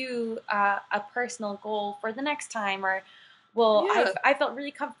gives you a personal goal for the next time. Or, well, I felt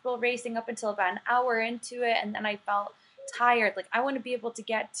really comfortable racing up until about an hour into it, and then I felt tired. Like I want to be able to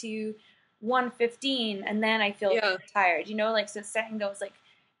get to 1:15 and then I feel tired, like, so setting those like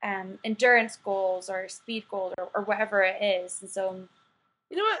endurance goals or speed goals or whatever it is. And so,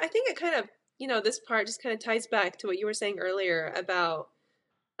 you know what, I think it kind of, this part just kind of ties back to what you were saying earlier about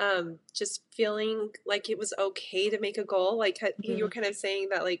just feeling like it was okay to make a goal. Like you were kind of saying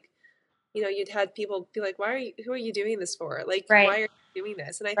that, like, you'd had people be like, who are you doing this for? Like, why are you doing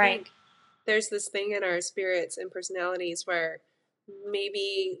this? And I think there's this thing in our spirits and personalities where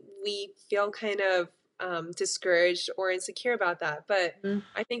maybe we feel kind of discouraged or insecure about that. But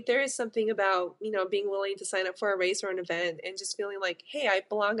I think there is something about, being willing to sign up for a race or an event and just feeling like, hey, I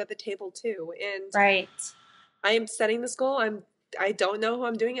belong at the table too. And I am setting this goal. I don't know who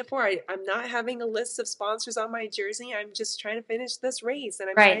I'm doing it for. I'm not having a list of sponsors on my jersey. I'm just trying to finish this race, and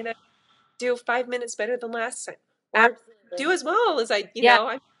I'm trying to do 5 minutes better than last time, or do as well as I,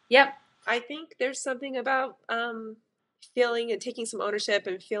 I think there's something about feeling and taking some ownership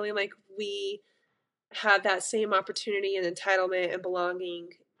and feeling like we have that same opportunity and entitlement and belonging,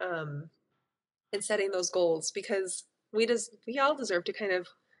 and setting those goals, because we all deserve to kind of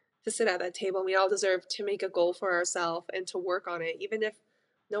to sit at that table. We all deserve to make a goal for ourselves and to work on it, even if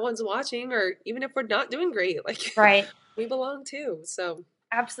no one's watching or even if we're not doing great. Like, right. We belong too. So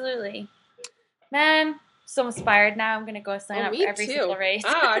absolutely. Man, so inspired now. I'm going to go sign up for every single race.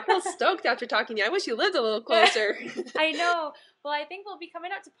 I feel stoked after talking to you. I wish you lived a little closer. I know. Well, I think we'll be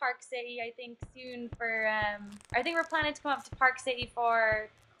coming out to Park City, I think, soon for, I think we're planning to come up to Park City for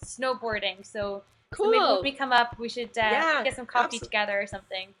snowboarding. So, cool. So maybe when we come up, we should get some coffee together or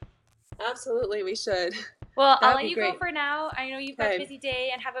something. Absolutely, we should. Well, I'll let you go for now. I know you've got a busy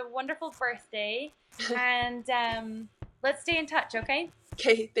day, and have a wonderful birthday. And let's stay in touch, okay?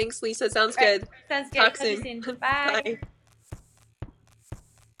 Okay, thanks, Lisa. Sounds good. Sounds good. Talk soon. Bye. Bye.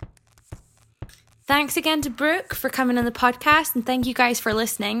 Thanks again to Brooke for coming on the podcast, and thank you guys for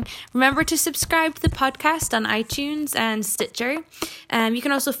listening. Remember to subscribe to the podcast on iTunes and Stitcher. You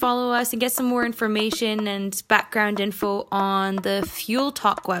can also follow us and get some more information and background info on the Fuel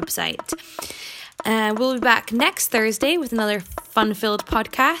Talk website. We'll be back next Thursday with another fun-filled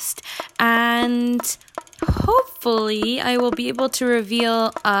podcast, and hopefully I will be able to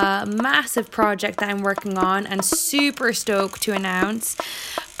reveal a massive project that I'm working on and super stoked to announce.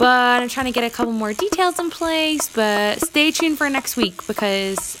 But I'm trying to get a couple more details in place, but stay tuned for next week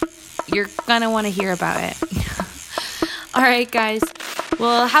because you're gonna want to hear about it. All right, guys.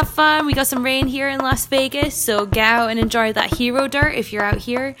 Well, have fun. We got some rain here in Las Vegas, so get out and enjoy that hero dirt if you're out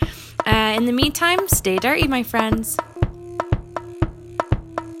here. In the meantime, stay dirty, my friends.